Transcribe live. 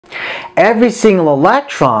every single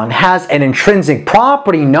electron has an intrinsic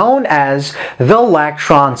property known as the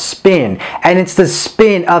electron spin. And it's the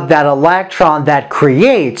spin of that electron that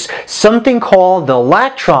creates something called the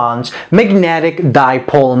electron's magnetic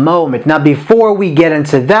dipole moment. Now, before we get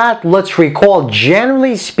into that, let's recall,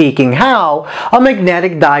 generally speaking, how a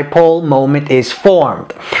magnetic dipole moment is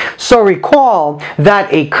formed. So recall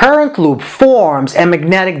that a current loop forms a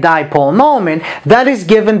magnetic dipole moment that is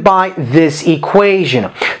given by this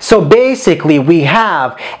equation. So basically, we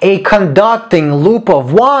have a conducting loop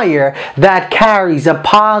of wire that carries a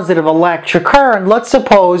positive electric current, let's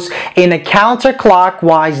suppose in a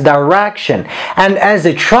counterclockwise direction. And as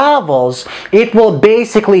it travels, it will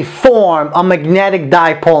basically form a magnetic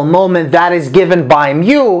dipole moment that is given by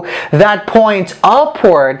mu that points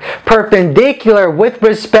upward perpendicular with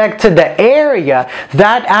respect to the area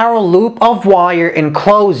that our loop of wire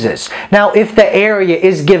encloses. Now, if the area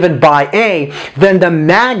is given by A, then the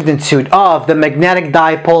magnitude of the magnetic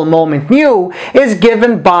dipole moment mu is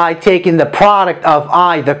given by taking the product of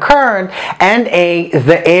I, the current, and A,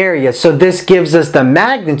 the area. So this gives us the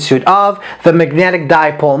magnitude of the magnetic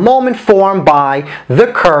dipole moment formed by the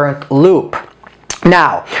current loop.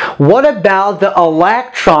 Now, what about the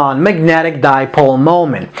electron magnetic dipole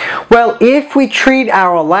moment? Well, if we treat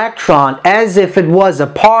our electron as if it was a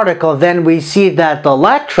particle, then we see that the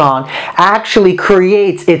electron actually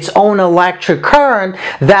creates its own electric current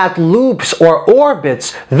that loops or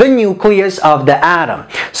orbits the nucleus of the atom.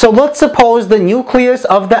 So let's suppose the nucleus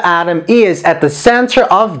of the atom is at the center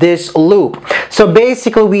of this loop. So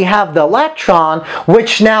basically, we have the electron,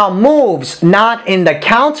 which now moves not in the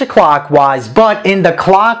counterclockwise, but in the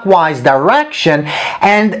clockwise direction.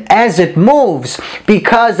 And as it moves,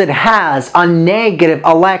 because it has a negative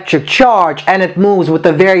electric charge and it moves with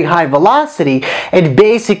a very high velocity, it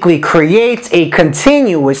basically creates a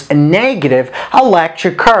continuous negative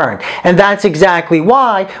electric current. And that's exactly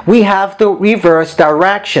why we have the reverse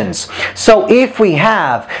directions. So if we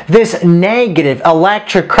have this negative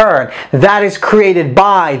electric current that is created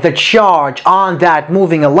by the charge on that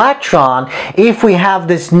moving electron, if we have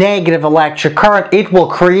this negative electric current, it will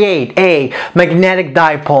create a magnetic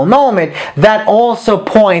dipole moment that also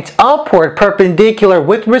points upward perpendicular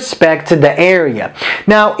with respect to the area.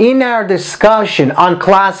 Now, in our discussion on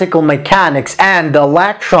classical mechanics and the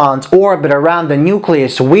electron's orbit around the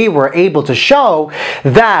nucleus, we were able to show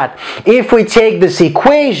that if we take this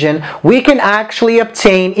equation, we can actually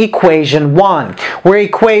obtain equation 1, where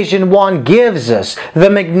equation 1 gives us the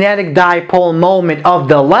magnetic dipole moment of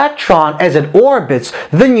the electron as it orbits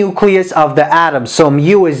the nucleus of the atom. So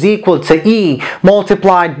mu is equal to E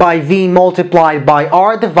multiplied by V multiplied by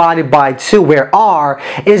R divided by 2, where R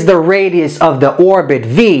is the radius of the orbit,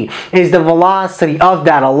 V is the velocity of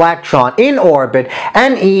that electron in orbit,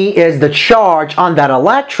 and E is the charge on that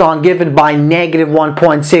electron given by negative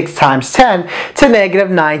 1.6 times 10 to negative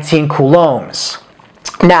 19 coulombs.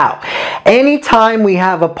 Now, anytime we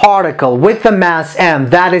have a particle with the mass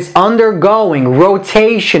m that is undergoing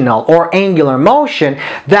rotational or angular motion,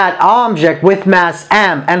 that object with mass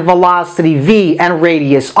m and velocity v and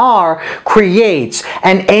radius r creates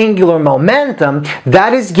an angular momentum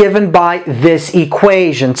that is given by this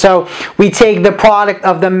equation. So we take the product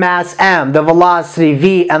of the mass m, the velocity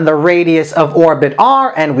v, and the radius of orbit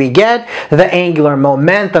r, and we get the angular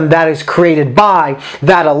momentum that is created by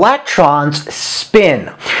that electron's spin.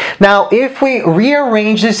 Now, if we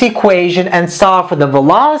rearrange this equation and solve for the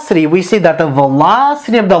velocity, we see that the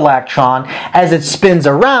velocity of the electron as it spins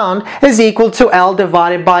around is equal to L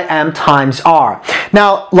divided by m times r.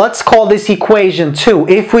 Now, let's call this equation 2.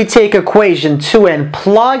 If we take equation 2 and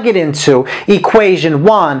plug it into equation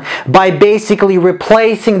 1 by basically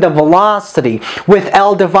replacing the velocity with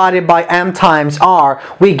L divided by m times r,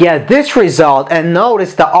 we get this result. And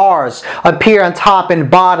notice the r's appear on top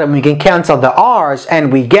and bottom. We can cancel the r's, and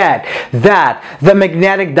we get that the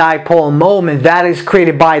magnetic dipole moment that is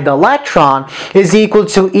created by the electron is equal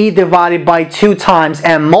to E divided by 2 times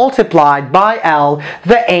m multiplied by L,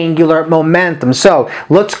 the angular momentum. So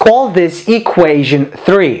let's call this equation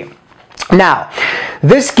 3. Now,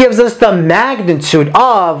 this gives us the magnitude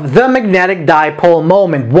of the magnetic dipole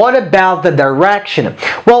moment. What about the direction?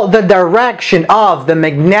 Well, the direction of the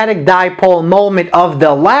magnetic dipole moment of the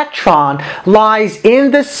electron lies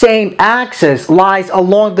along the same axis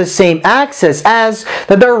as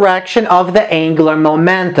the direction of the angular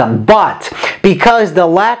momentum. But because the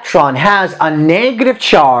electron has a negative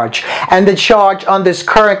charge and the charge on this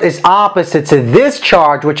current is opposite to this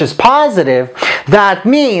charge, which is positive, that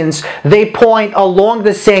means they point along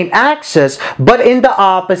the same axis but in the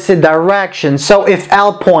opposite direction. So if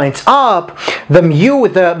L points up, the mu,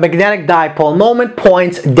 the magnetic dipole moment,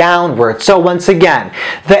 points downward. So once again,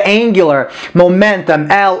 the angular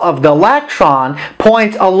momentum L of the electron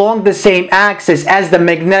points along the same axis as the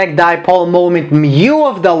magnetic dipole moment mu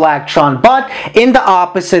of the electron, but in the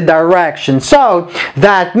opposite direction. So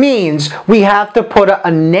that means we have to put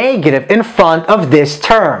a negative in front of this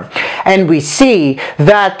term. And we see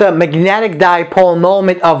that the magnetic dipole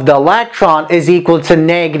moment of the electron is equal to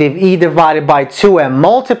negative E divided by 2m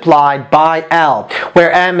multiplied by L,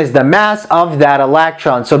 where m is the mass of that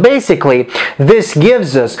electron. So basically, this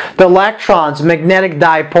gives us the electron's magnetic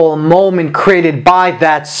dipole moment created by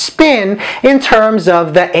that spin in terms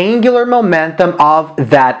of the angular momentum of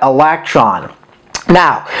that electron.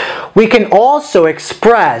 Now, we can also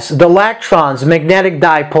express the electron's magnetic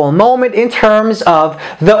dipole moment in terms of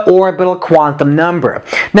the orbital quantum number.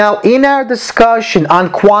 Now, in our discussion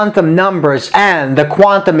on quantum numbers and the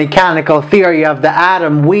quantum mechanical theory of the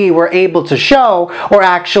atom, we were able to show, or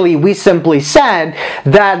actually we simply said,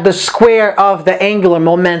 that the square of the angular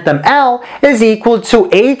momentum L is equal to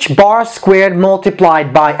h bar squared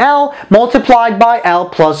multiplied by L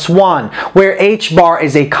plus 1, where h bar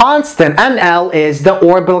is a constant and L is the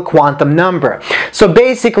orbital quantum number. So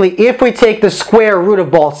basically, if we take the square root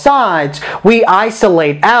of both sides, we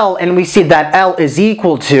isolate L and we see that L is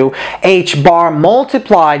equal to h bar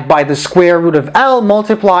multiplied by the square root of L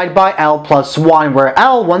multiplied by L plus 1, where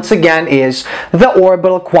L once again is the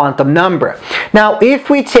orbital quantum number. Now, if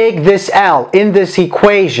we take this L in this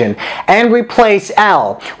equation and replace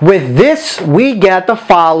L with this, we get the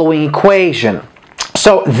following equation.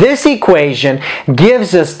 So this equation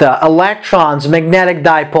gives us the electron's magnetic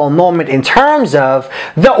dipole moment in terms of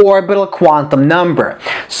the orbital quantum number.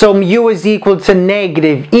 So mu is equal to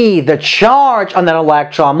negative E, the charge on that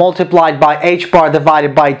electron, multiplied by h bar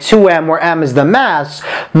divided by 2m, where m is the mass,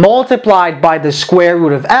 multiplied by the square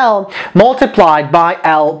root of L, multiplied by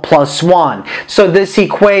L plus 1. So this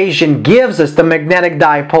equation gives us the magnetic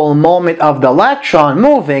dipole moment of the electron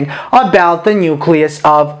moving about the nucleus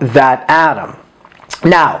of that atom.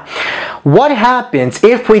 Now, what happens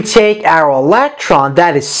if we take our electron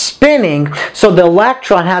that is spinning? So the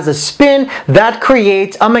electron has a spin that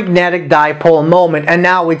creates a magnetic dipole moment, and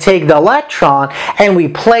now we take the electron and we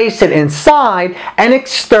place it inside an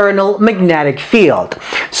external magnetic field.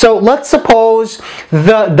 So let's suppose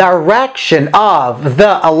the direction of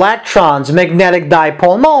the electron's magnetic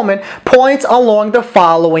dipole moment points along the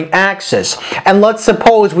following axis, and let's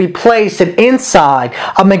suppose we place it inside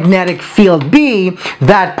a magnetic field B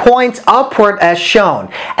that points upward as shown.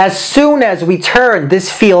 As soon as we turn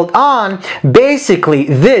this field on, basically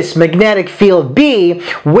this magnetic field B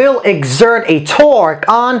will exert a torque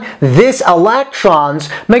on this electron's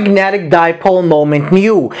magnetic dipole moment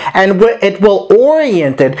mu, and it will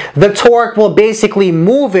orient it. The torque will basically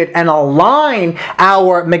move it and align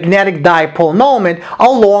our magnetic dipole moment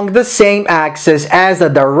along the same axis as the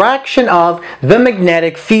direction of the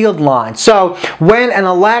magnetic field line. So when an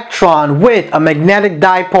electron with a magnetic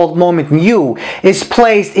dipole moment mu is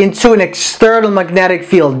placed into an external magnetic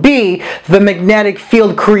field B, the magnetic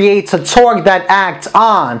field creates a torque that acts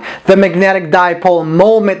on the magnetic dipole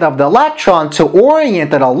moment of the electron to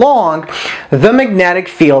orient it along the magnetic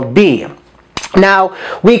field B. Now,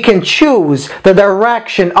 we can choose the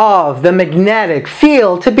direction of the magnetic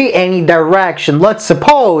field to be any direction. Let's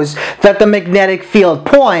suppose that the magnetic field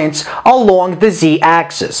points along the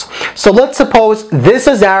z-axis. So let's suppose this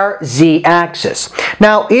is our z-axis.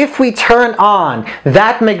 Now, if we turn on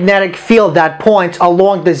that magnetic field that points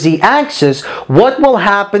along the z-axis, what will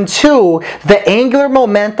happen to the angular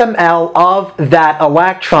momentum L of that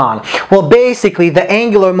electron? Well, basically, the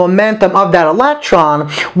angular momentum of that electron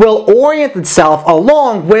will orient itself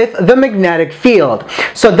along with the magnetic field.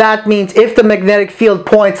 So that means if the magnetic field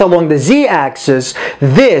points along the z-axis,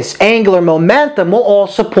 this angular momentum will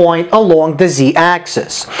also point along the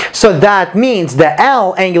z-axis. So that means the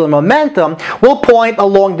L angular momentum will point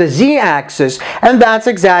along the z-axis, and that's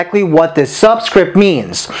exactly what this subscript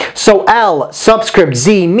means. So L subscript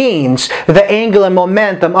z means the angular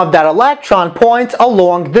momentum of that electron points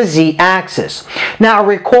along the z-axis. Now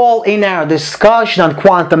recall in our discussion on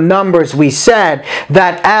quantum numbers we said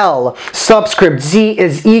that L subscript z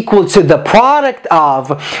is equal to the product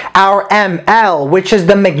of our ml, which is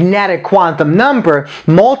the magnetic quantum number,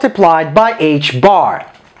 multiplied by h bar.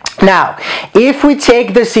 Now, if we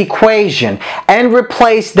take this equation and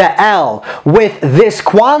replace the L with this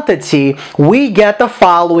quantity, we get the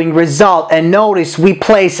following result. And notice we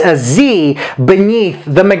place a Z beneath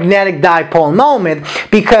the magnetic dipole moment,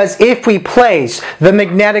 because if we place the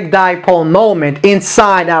magnetic dipole moment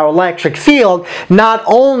inside our electric field, not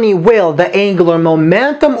only will the angular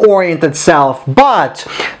momentum orient itself, but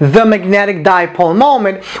the magnetic dipole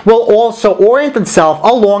moment will also orient itself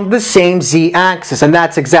along the same Z axis. And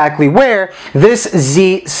that's exactly where this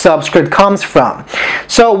Z subscript comes from.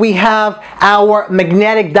 So we have our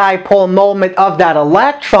magnetic dipole moment of that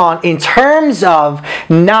electron in terms of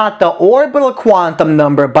not the orbital quantum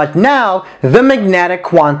number, but now the magnetic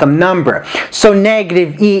quantum number. So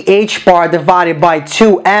negative E h bar divided by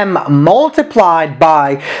 2m multiplied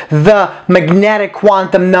by the magnetic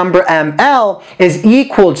quantum number ml is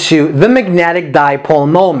equal to the magnetic dipole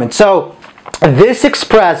moment. So this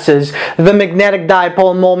expresses the magnetic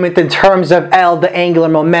dipole moment in terms of L, the angular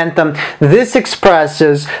momentum. This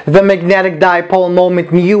expresses the magnetic dipole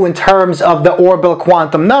moment mu in terms of the orbital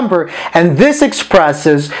quantum number. And this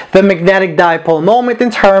expresses the magnetic dipole moment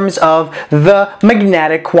in terms of the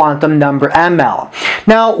magnetic quantum number ml.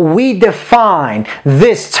 Now, we define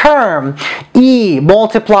this term E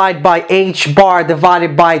multiplied by h bar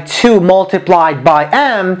divided by 2 multiplied by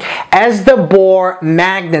m as the Bohr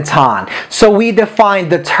Magneton. So we define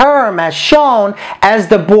the term as shown as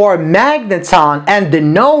the Bohr Magneton and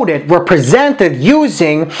denote it, represented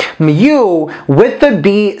using mu with the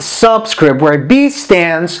B subscript, where B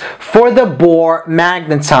stands for the Bohr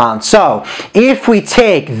Magneton. So if we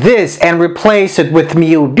take this and replace it with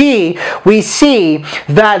mu B, we see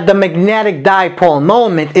that the magnetic dipole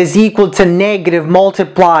moment is equal to negative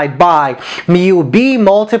multiplied by mu B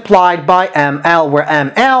multiplied by ml, where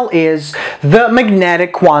ml is the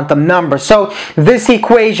magnetic quantum number. So this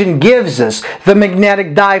equation gives us the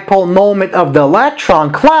magnetic dipole moment of the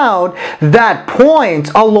electron cloud that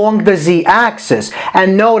points along the Z-axis.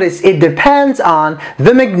 And notice it depends on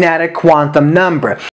the magnetic quantum number.